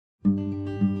I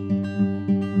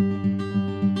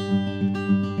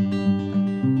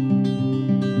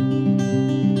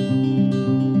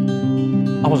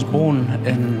was born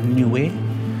in Niue,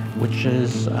 which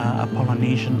is a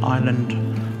Polynesian island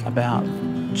about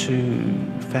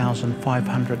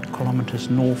 2,500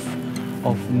 kilometres north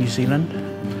of New Zealand.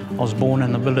 I was born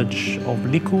in the village of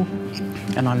Liku,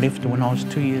 and I left when I was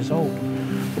 2 years old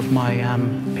with my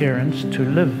parents to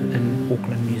live in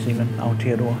Auckland, New Zealand,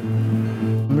 Aotearoa.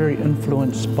 I'm very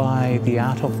influenced by the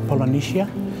art of Polynesia.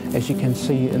 As you can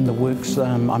see in the works,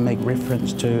 I make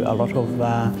reference to a lot of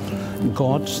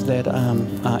gods that are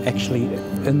actually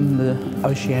in the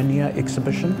Oceania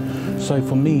exhibition. So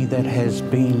for me, that has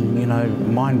been,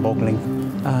 mind-boggling,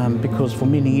 because for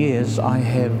many years I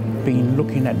have been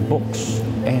looking at books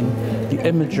and the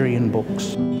imagery in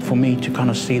books. For me to kind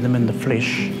of see them in the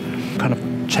flesh kind of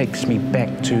takes me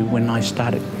back to when I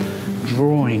started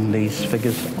drawing these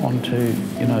figures onto,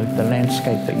 the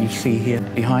landscape that you see here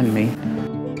behind me.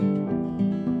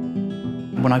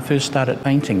 When I first started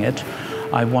painting it,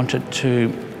 I wanted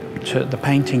the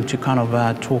painting to kind of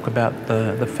talk about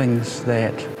the things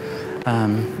that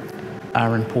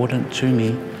are important to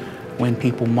me when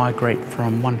people migrate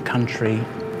from one country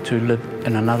to live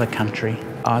in another country.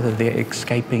 Either they're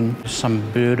escaping some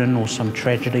burden or some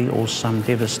tragedy or some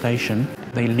devastation.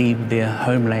 They leave their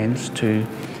homelands to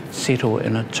settle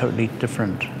in a totally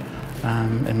different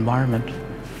environment.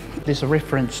 There's a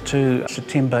reference to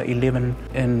September 11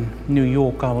 in New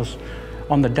York.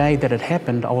 On the day that it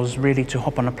happened, I was ready to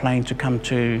hop on a plane to come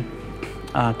to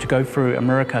go through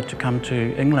America to come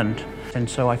to England. And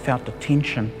so I felt the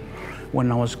tension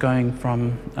when I was going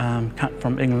from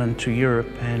England to Europe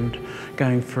and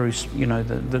going through,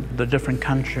 the different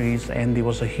countries, and there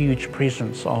was a huge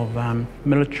presence of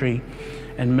military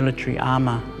and military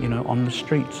armour, on the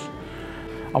streets.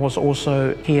 I was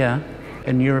also here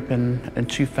in Europe in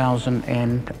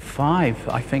 2005,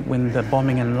 I think, when the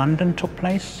bombing in London took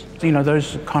place.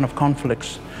 Those kind of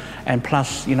conflicts, and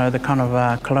plus, the kind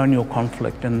of colonial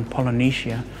conflict in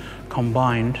Polynesia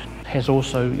combined has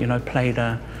also, played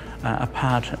a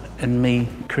part in me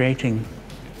creating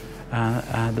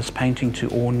this painting to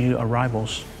all new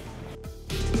arrivals.